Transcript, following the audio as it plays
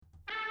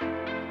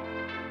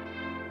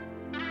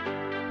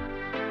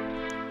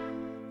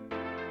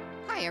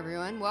Hi,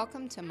 everyone.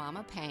 Welcome to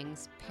Mama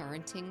Pang's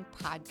Parenting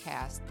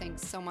Podcast.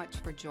 Thanks so much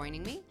for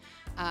joining me.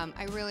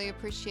 I really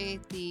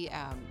appreciate the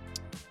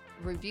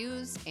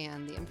reviews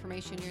and the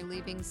information you're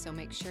leaving, so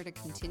make sure to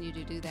continue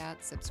to do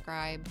that.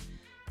 Subscribe,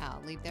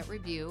 leave that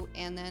review,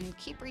 and then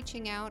keep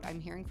reaching out.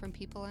 I'm hearing from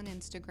people on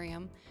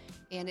Instagram,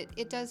 and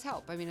it does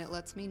help. I mean, it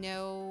lets me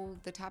know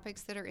the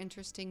topics that are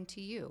interesting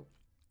to you.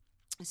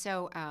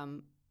 So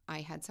I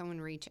had someone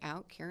reach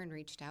out, Karen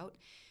reached out,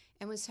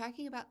 and was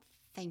talking about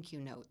thank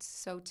you notes.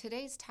 So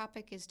today's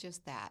topic is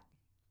just that,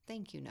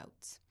 thank you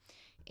notes.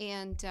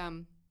 And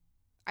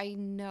I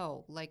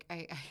know, like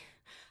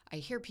I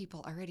hear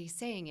people already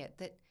saying it,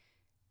 that,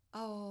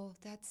 oh,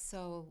 that's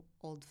so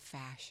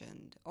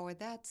old-fashioned, or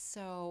that's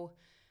so,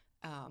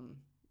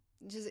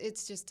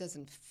 it just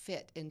doesn't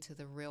fit into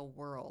the real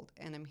world.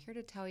 And I'm here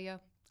to tell you,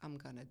 I'm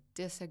going to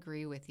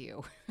disagree with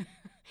you.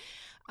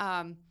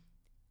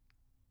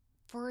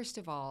 First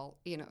of all,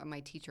 my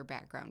teacher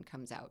background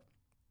comes out.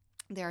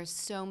 There are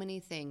so many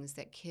things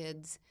that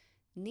kids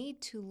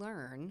need to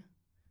learn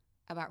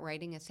about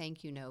writing a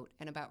thank you note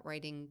and about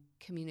writing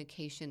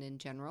communication in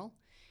general.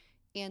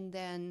 And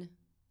then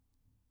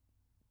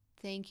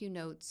thank you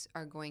notes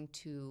are going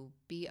to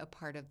be a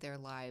part of their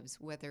lives,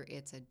 whether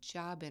it's a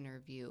job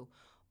interview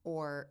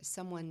or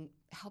someone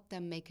helped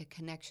them make a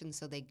connection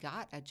so they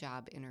got a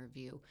job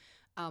interview.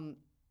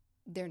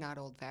 They're not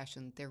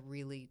old-fashioned. They're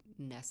really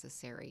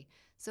necessary.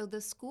 So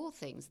the school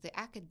things, the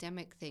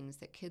academic things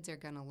that kids are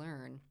going to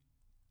learn,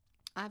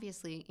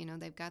 obviously,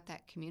 they've got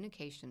that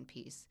communication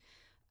piece,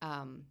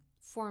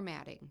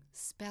 formatting,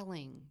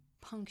 spelling,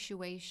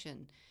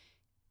 punctuation,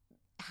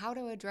 how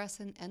to address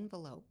an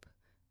envelope,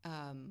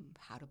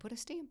 how to put a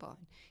stamp on.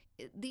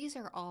 These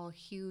are all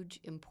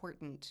huge,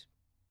 important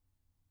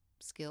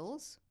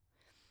skills,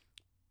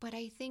 but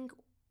I think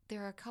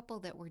there are a couple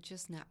that we're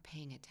just not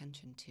paying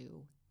attention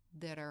to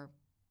that are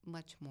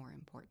much more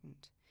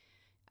important.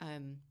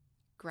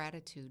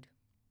 Gratitude.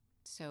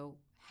 So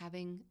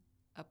having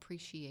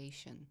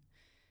appreciation.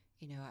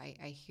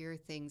 I hear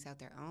things out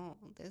there, oh,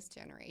 this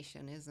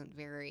generation isn't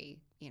very,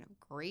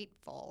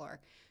 grateful,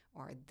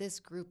 or this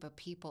group of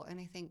people. And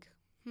I think,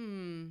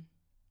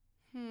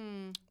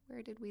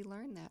 where did we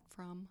learn that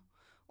from?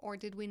 Or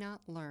did we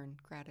not learn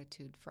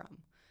gratitude from?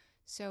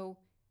 So,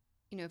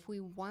 if we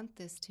want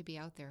this to be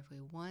out there, if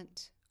we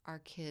want our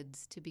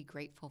kids to be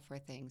grateful for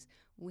things,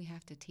 we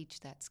have to teach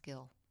that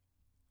skill.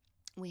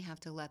 We have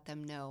to let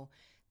them know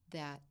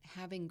that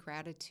having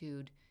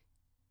gratitude,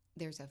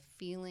 there's a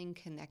feeling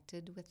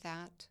connected with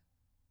that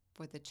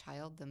for the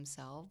child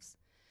themselves,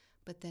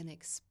 but then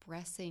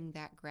expressing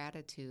that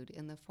gratitude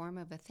in the form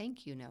of a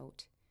thank you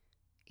note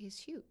is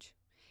huge.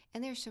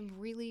 And there's some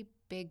really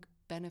big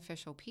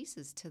beneficial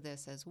pieces to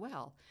this as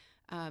well.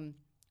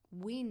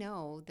 We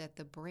know that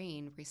the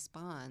brain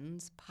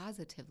responds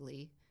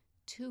positively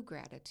to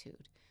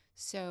gratitude.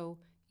 So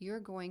you're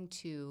going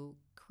to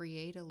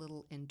create a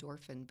little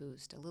endorphin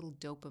boost, a little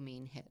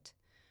dopamine hit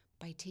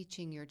by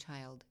teaching your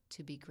child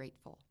to be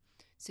grateful.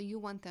 So you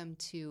want them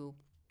to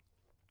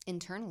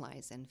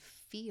internalize and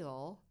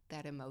feel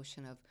that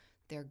emotion of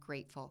they're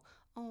grateful.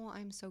 Oh,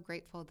 I'm so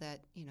grateful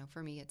that,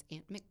 for me, it's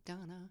Aunt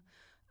McDonough.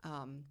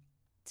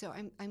 So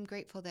I'm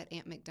grateful that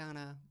Aunt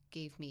McDonough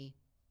gave me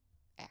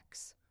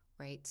X,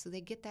 right? So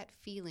they get that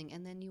feeling,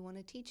 and then you want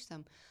to teach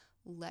them,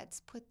 let's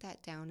put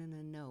that down in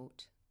a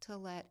note to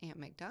let Aunt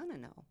McDonough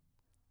know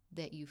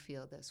that you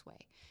feel this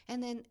way.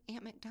 And then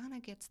Aunt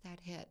McDonough gets that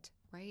hit,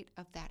 right,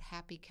 of that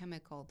happy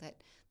chemical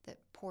that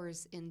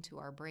pours into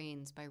our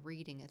brains by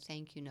reading a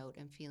thank you note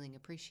and feeling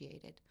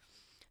appreciated.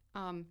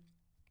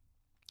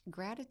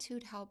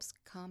 Gratitude helps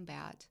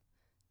combat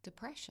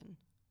depression.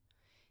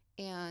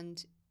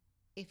 And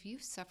if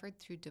you've suffered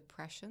through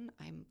depression,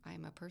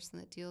 I'm a person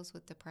that deals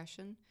with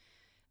depression,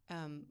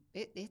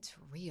 it's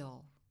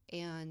real.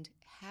 And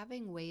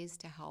having ways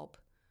to help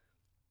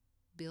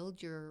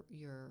build your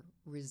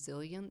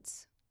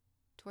resilience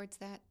towards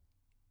that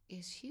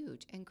is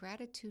huge. And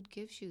gratitude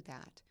gives you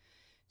that.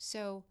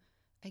 So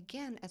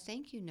again, a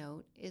thank you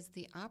note is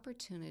the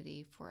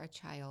opportunity for a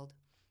child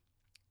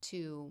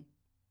to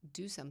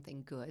do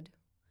something good,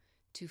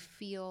 to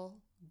feel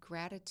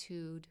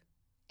gratitude,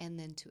 and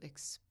then to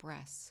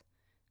express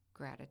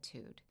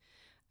gratitude.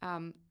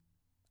 I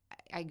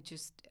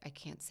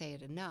can't say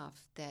it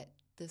enough that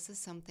this is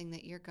something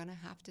that you're going to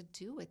have to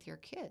do with your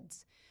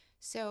kids.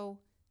 So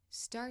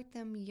start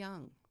them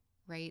young,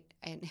 right?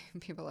 And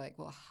people are like,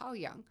 well, how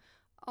young?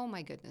 Oh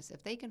my goodness,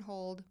 if they can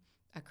hold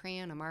a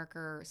crayon, a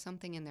marker, or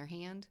something in their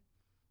hand,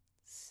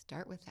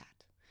 start with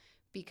that.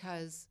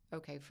 Because,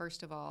 okay,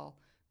 first of all,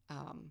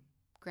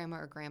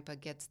 grandma or grandpa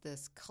gets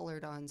this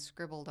colored on,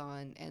 scribbled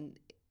on, and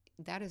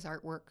that is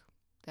artwork.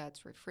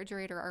 That's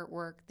refrigerator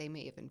artwork. They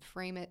may even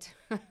frame it.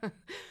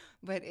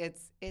 But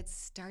it's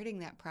starting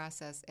that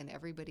process, and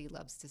everybody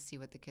loves to see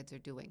what the kids are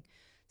doing.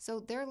 So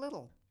they're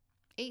little,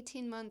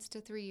 18 months to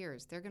 3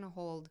 years. They're going to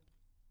hold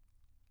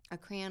a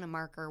crayon, a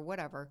marker,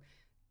 whatever.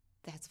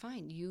 That's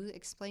fine. You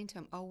explain to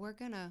them, oh, we're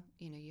going to,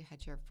 you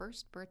had your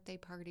first birthday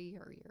party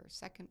or your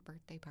second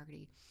birthday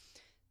party.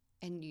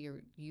 and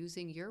you're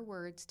using your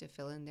words to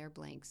fill in their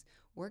blanks.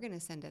 We're going to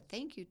send a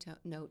thank you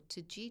note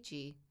to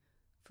Gigi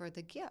for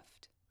the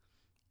gift.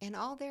 And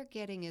all they're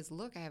getting is,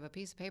 look, I have a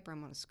piece of paper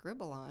I'm going to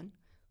scribble on.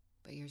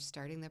 But you're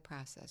starting the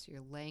process.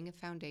 You're laying a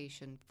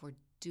foundation for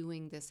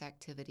doing this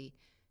activity.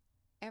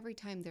 Every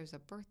time there's a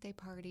birthday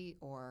party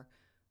or,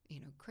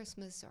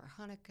 Christmas or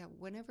Hanukkah,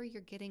 whenever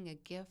you're getting a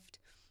gift,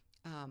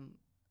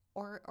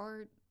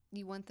 or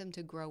you want them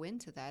to grow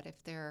into that.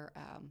 If they're,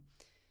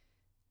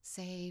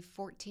 say,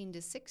 14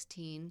 to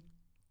 16,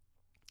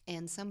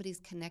 and somebody's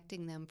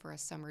connecting them for a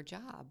summer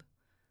job,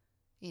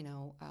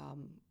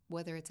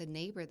 whether it's a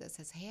neighbor that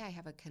says, hey, I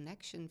have a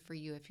connection for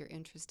you if you're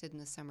interested in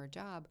a summer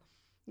job,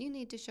 you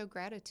need to show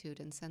gratitude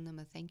and send them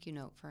a thank you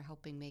note for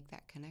helping make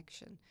that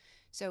connection.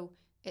 So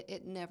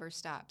it never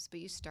stops,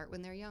 but you start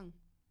when they're young.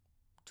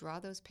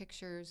 Draw those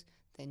pictures,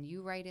 then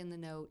you write in the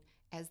note.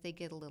 As they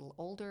get a little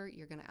older,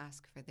 you're going to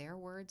ask for their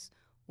words.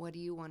 What do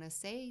you want to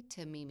say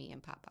to Mimi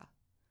and Papa?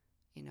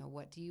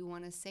 What do you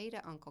want to say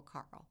to Uncle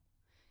Carl?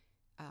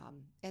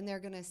 And they're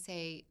going to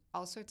say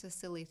all sorts of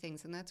silly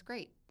things, and that's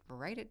great.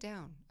 Write it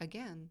down.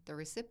 Again, the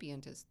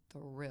recipient is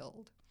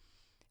thrilled.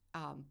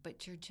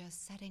 But you're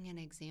just setting an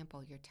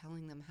example. You're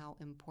telling them how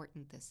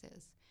important this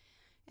is.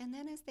 And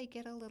then as they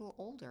get a little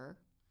older,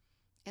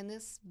 and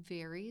this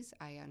varies,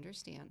 I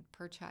understand,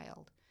 per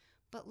child,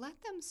 but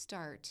let them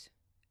start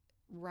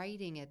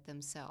writing it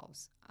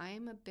themselves.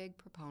 I'm a big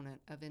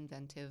proponent of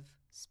inventive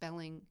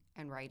spelling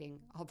and writing,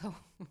 although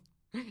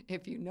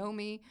if you know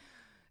me,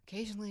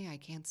 occasionally I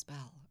can't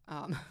spell.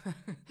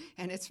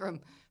 And it's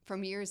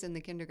from years in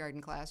the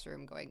kindergarten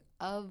classroom going,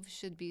 of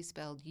should be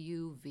spelled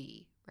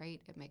UV,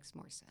 right? It makes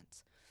more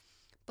sense.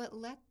 But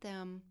let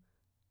them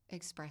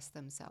express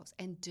themselves.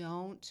 And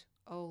don't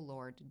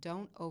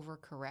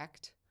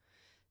overcorrect.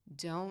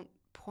 Don't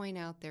point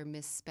out their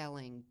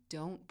misspelling.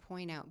 Don't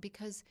point out,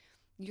 because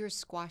you're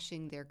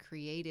squashing their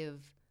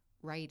creative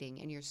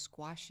writing and you're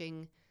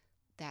squashing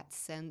that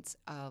sense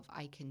of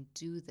I can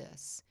do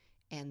this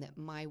and that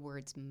my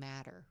words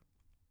matter.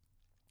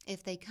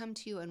 If they come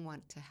to you and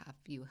want to have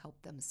you help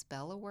them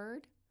spell a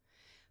word,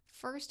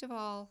 first of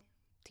all,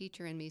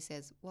 teacher in me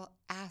says, well,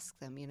 ask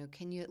them,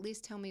 can you at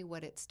least tell me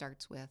what it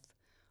starts with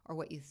or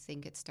what you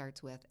think it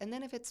starts with? And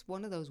then if it's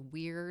one of those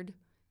weird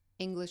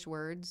English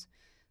words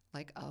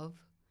like of,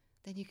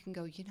 then you can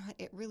go, what?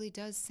 It really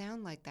does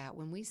sound like that.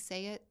 When we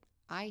say it,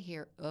 I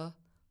hear the,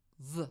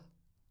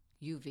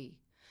 UV.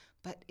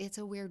 But it's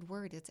a weird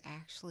word. It's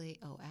actually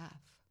OF,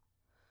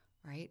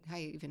 right?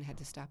 I even had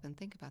to stop and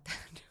think about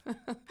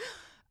that.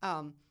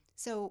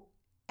 So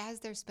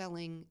as they're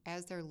spelling,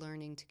 as they're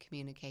learning to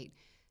communicate,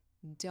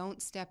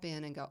 don't step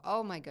in and go,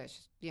 oh my gosh,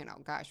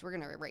 we're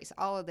going to erase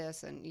all of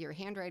this and your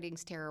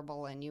handwriting's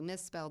terrible and you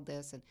misspelled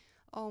this and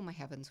oh my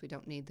heavens, we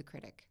don't need the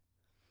critic.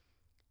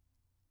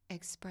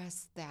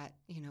 Express that,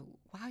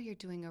 wow, you're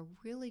doing a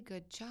really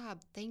good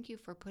job. Thank you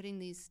for putting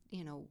these,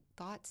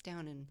 thoughts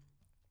down and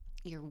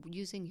you're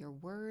using your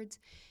words.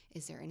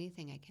 Is there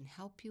anything I can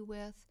help you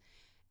with?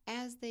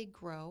 As they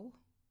grow,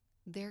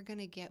 they're going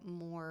to get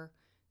more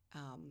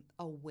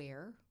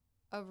aware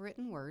of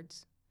written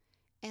words.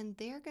 And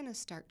they're going to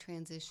start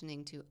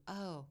transitioning to,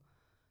 oh,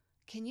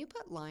 can you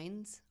put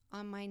lines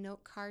on my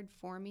note card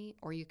for me?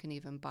 Or you can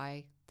even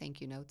buy thank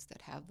you notes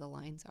that have the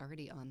lines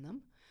already on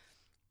them.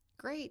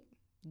 Great.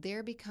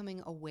 They're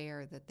becoming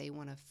aware that they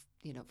want to,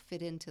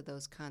 fit into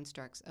those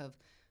constructs of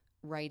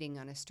writing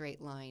on a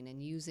straight line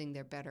and using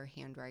their better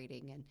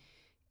handwriting. And,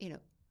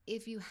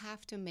 if you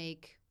have to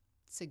make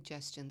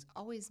suggestions,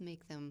 always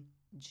make them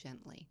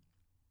gently.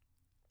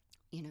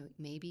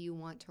 Maybe you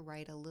want to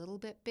write a little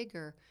bit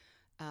bigger.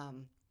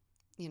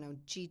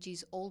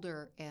 Gigi's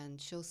older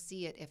and she'll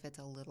see it if it's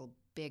a little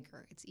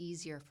bigger. It's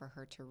easier for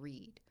her to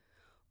read.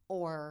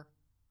 Or,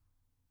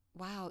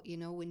 wow,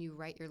 when you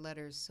write your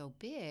letters so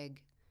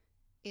big,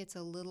 it's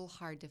a little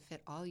hard to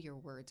fit all your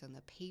words on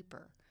the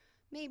paper.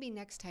 Maybe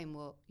next time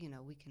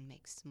we can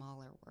make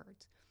smaller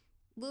words.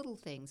 Little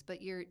things,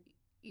 but you're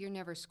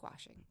never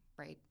squashing,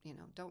 right?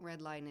 Don't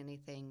redline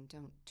anything.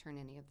 Don't turn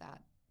any of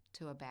that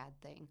to a bad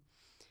thing.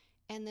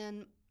 And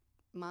then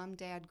mom,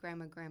 dad,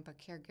 grandma, grandpa,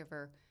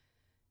 caregiver,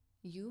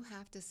 you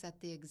have to set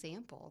the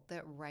example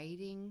that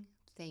writing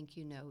thank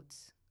you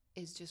notes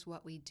is just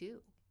what we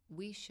do.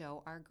 We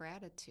show our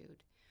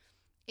gratitude.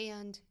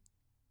 And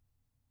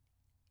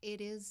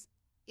it is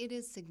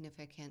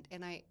significant.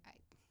 And I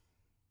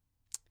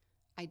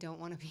don't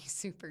want to be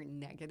super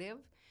negative,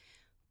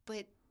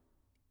 but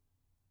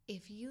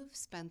if you've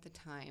spent the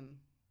time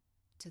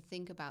to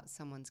think about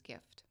someone's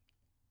gift,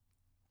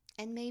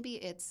 and maybe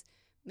it's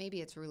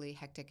really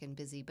hectic and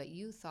busy, but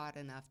you thought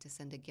enough to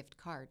send a gift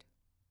card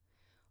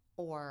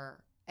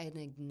or an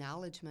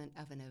acknowledgement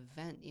of an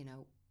event,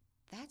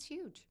 that's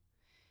huge.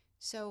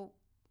 So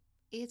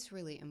it's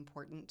really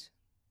important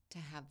to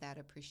have that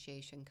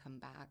appreciation come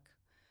back.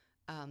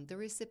 The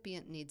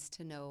recipient needs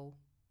to know,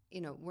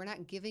 we're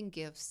not giving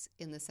gifts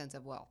in the sense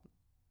of, well,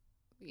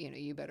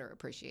 you better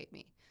appreciate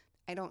me.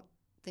 I don't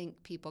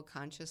think people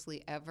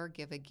consciously ever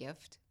give a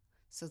gift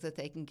so that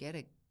they can get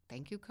a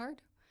thank you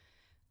card.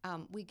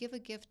 We give a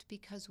gift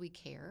because we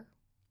care,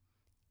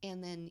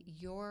 and then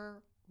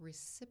you're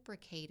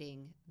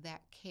reciprocating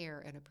that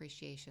care and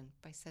appreciation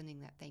by sending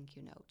that thank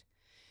you note.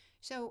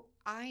 So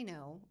I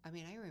know, I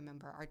mean, I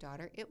remember our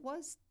daughter, it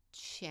was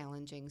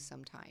challenging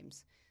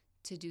sometimes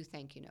to do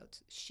thank you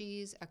notes.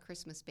 She's a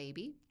Christmas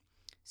baby,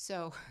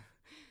 so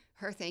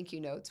her thank you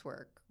notes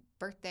were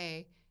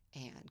birthday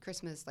and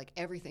Christmas, like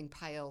everything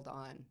piled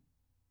on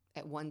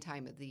at one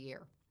time of the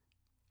year.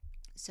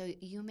 So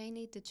you may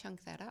need to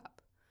chunk that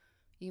up.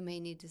 You may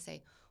need to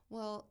say,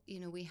 well,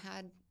 we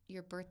had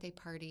your birthday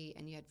party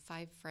and you had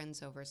 5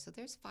 friends over, so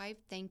there's 5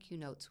 thank you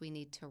notes we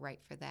need to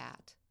write for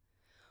that.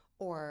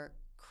 Or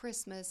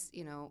Christmas,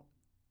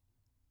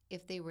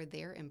 if they were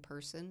there in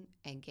person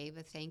and gave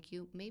a thank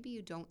you, maybe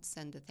you don't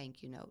send a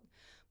thank you note.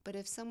 But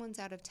if someone's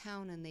out of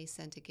town and they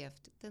sent a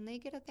gift, then they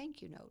get a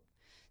thank you note.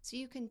 So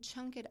you can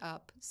chunk it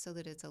up so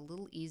that it's a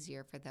little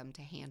easier for them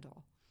to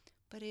handle.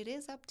 But it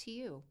is up to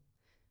you.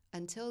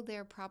 Until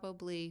they're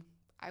probably,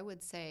 I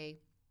would say,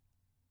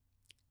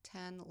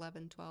 10,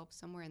 11, 12,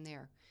 somewhere in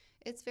there.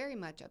 It's very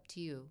much up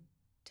to you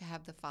to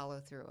have the follow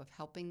through of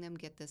helping them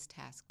get this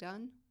task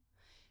done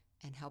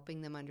and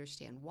helping them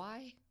understand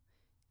why,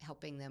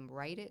 helping them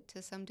write it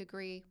to some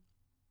degree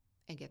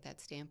and get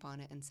that stamp on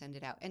it and send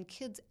it out. And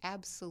kids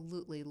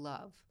absolutely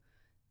love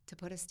to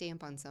put a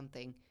stamp on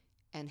something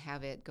and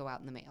have it go out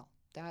in the mail.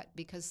 That,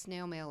 because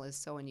snail mail is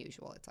so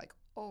unusual. It's like,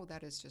 oh,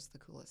 that is just the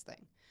coolest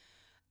thing.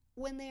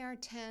 When they are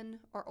 10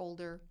 or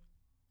older,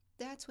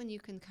 that's when you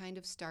can kind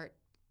of start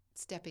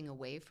stepping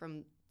away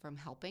from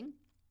helping,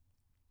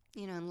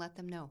 and let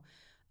them know,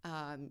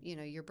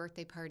 your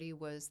birthday party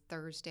was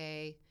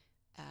Thursday.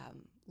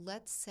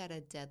 Let's set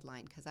a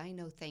deadline, because I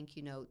know thank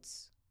you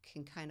notes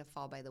can kind of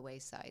fall by the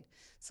wayside.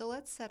 So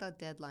let's set a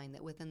deadline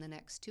that within the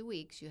next 2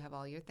 weeks, you have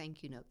all your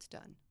thank you notes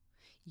done.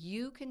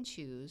 You can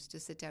choose to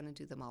sit down and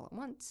do them all at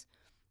once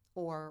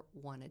or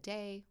one a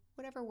day,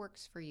 whatever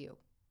works for you,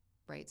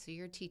 right? So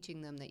you're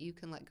teaching them that you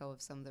can let go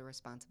of some of the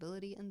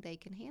responsibility and they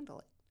can handle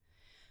it.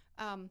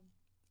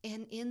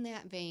 And in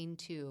that vein,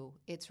 too,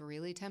 it's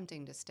really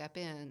tempting to step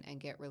in and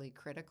get really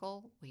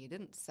critical. Well, you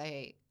didn't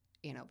say,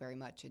 very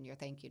much in your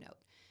thank you note.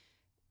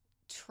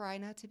 Try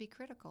not to be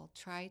critical.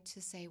 Try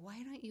to say,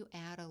 why don't you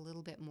add a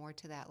little bit more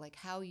to that, like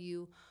how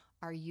you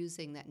are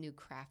using that new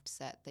craft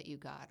set that you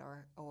got,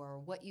 or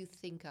what you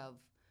think of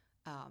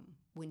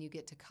when you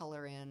get to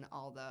color in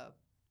all the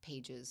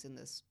pages in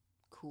this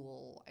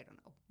cool, I don't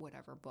know,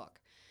 whatever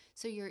book.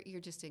 So you're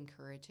just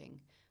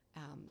encouraging.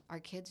 Our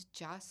kids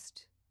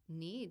just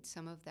need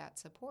some of that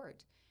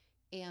support.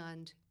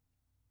 And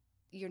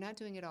you're not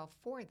doing it all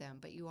for them,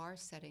 but you are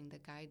setting the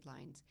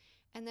guidelines.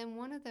 And then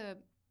one of the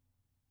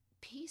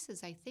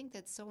pieces I think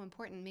that's so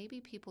important,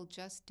 maybe people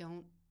just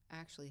don't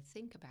actually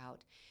think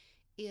about,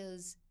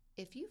 is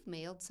if you've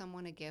mailed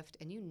someone a gift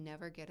and you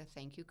never get a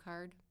thank you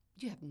card,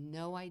 you have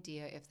no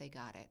idea if they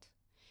got it.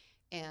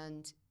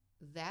 And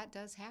that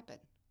does happen,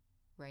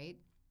 right?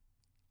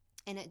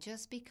 And it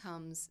just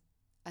becomes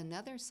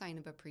another sign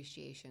of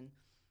appreciation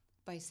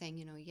by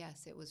saying,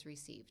 yes, it was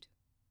received,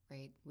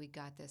 right? We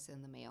got this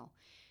in the mail.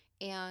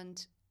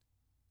 And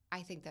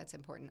I think that's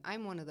important.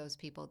 I'm one of those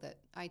people that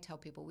I tell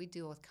people, we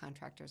deal with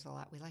contractors a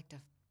lot. We like to,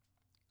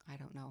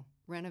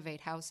 renovate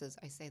houses.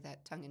 I say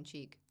that tongue in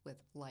cheek with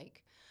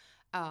like.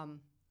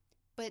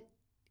 But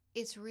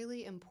it's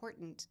really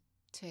important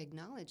to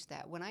acknowledge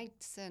that. When I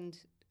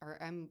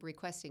I'm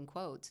requesting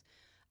quotes,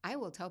 I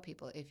will tell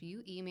people, if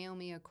you email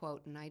me a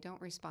quote and I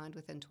don't respond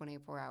within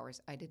 24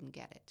 hours, I didn't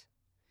get it.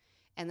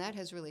 And that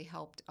has really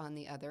helped on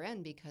the other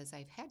end, because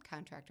I've had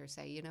contractors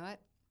say, you know what,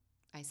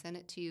 I sent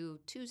it to you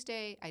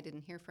Tuesday, I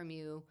didn't hear from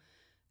you,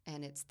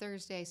 and it's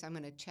Thursday, so I'm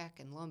going to check,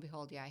 and lo and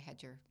behold, yeah, I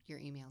had your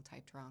email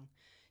typed wrong.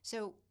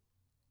 So,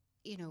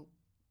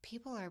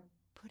 people are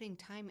putting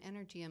time,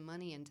 energy, and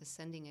money into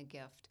sending a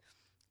gift.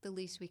 The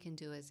least we can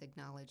do is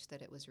acknowledge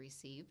that it was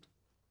received.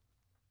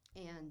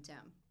 And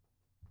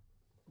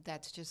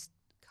that's just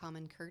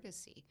common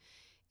courtesy.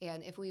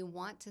 And if we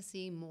want to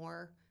see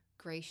more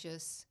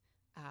gracious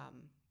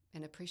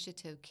and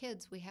appreciative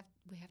kids, we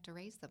have to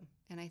raise them.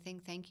 And I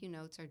think thank you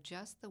notes are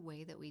just the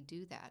way that we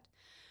do that.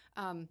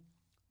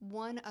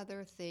 One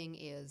other thing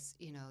is,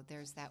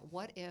 there's that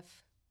what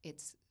if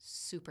it's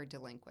super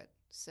delinquent.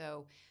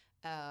 So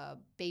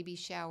baby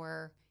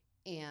shower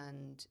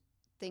and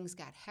things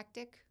got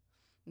hectic.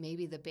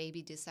 Maybe the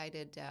baby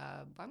decided,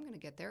 I'm going to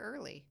get there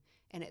early.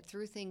 And it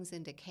threw things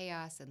into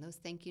chaos, and those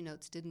thank you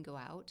notes didn't go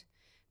out.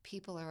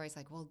 People are always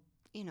like, well,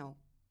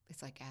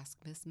 it's like, ask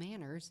Miss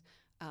Manners,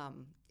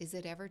 is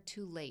it ever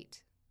too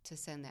late to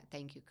send that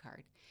thank you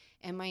card?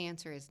 And my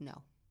answer is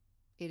no.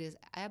 It is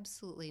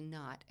absolutely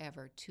not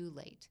ever too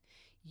late.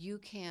 You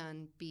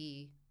can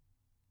be,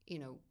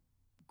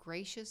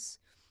 gracious,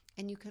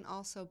 and you can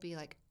also be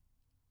like,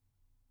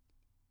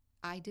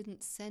 I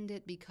didn't send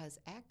it because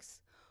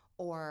X,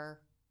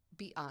 or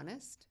be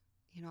honest.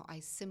 I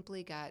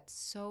simply got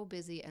so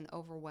busy and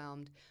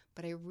overwhelmed,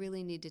 but I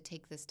really need to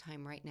take this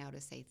time right now to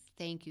say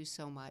thank you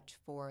so much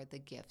for the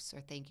gifts,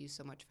 or thank you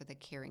so much for the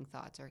caring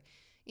thoughts, or,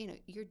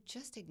 you're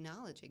just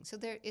acknowledging. So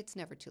it's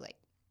never too late.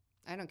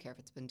 I don't care if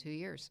it's been 2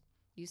 years.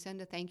 You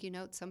send a thank you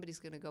note, somebody's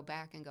going to go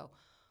back and go,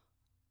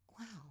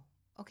 wow,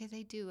 okay,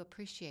 they do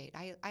appreciate.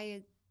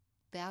 I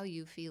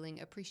value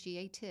feeling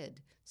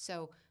appreciated.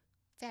 So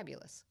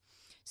fabulous.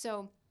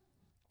 So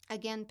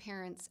again,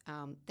 parents,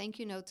 thank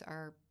you notes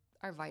are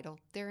vital.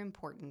 They're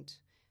important.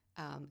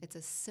 It's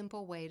a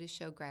simple way to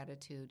show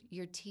gratitude.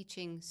 You're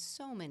teaching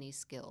so many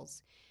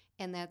skills,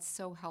 and that's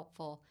so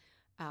helpful.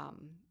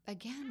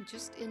 Again,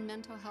 just in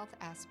mental health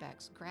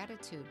aspects,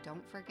 gratitude,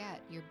 don't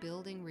forget, you're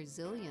building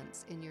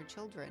resilience in your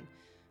children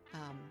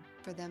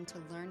for them to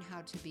learn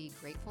how to be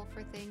grateful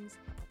for things.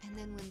 And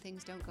then when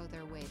things don't go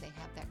their way, they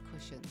have that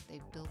cushion.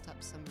 They've built up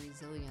some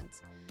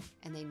resilience,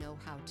 and they know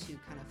how to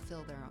kind of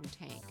fill their own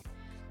tank.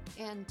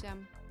 And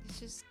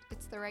it's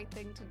the right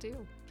thing to do.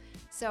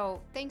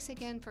 So thanks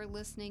again for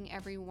listening,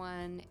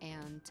 everyone,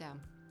 and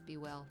be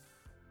well.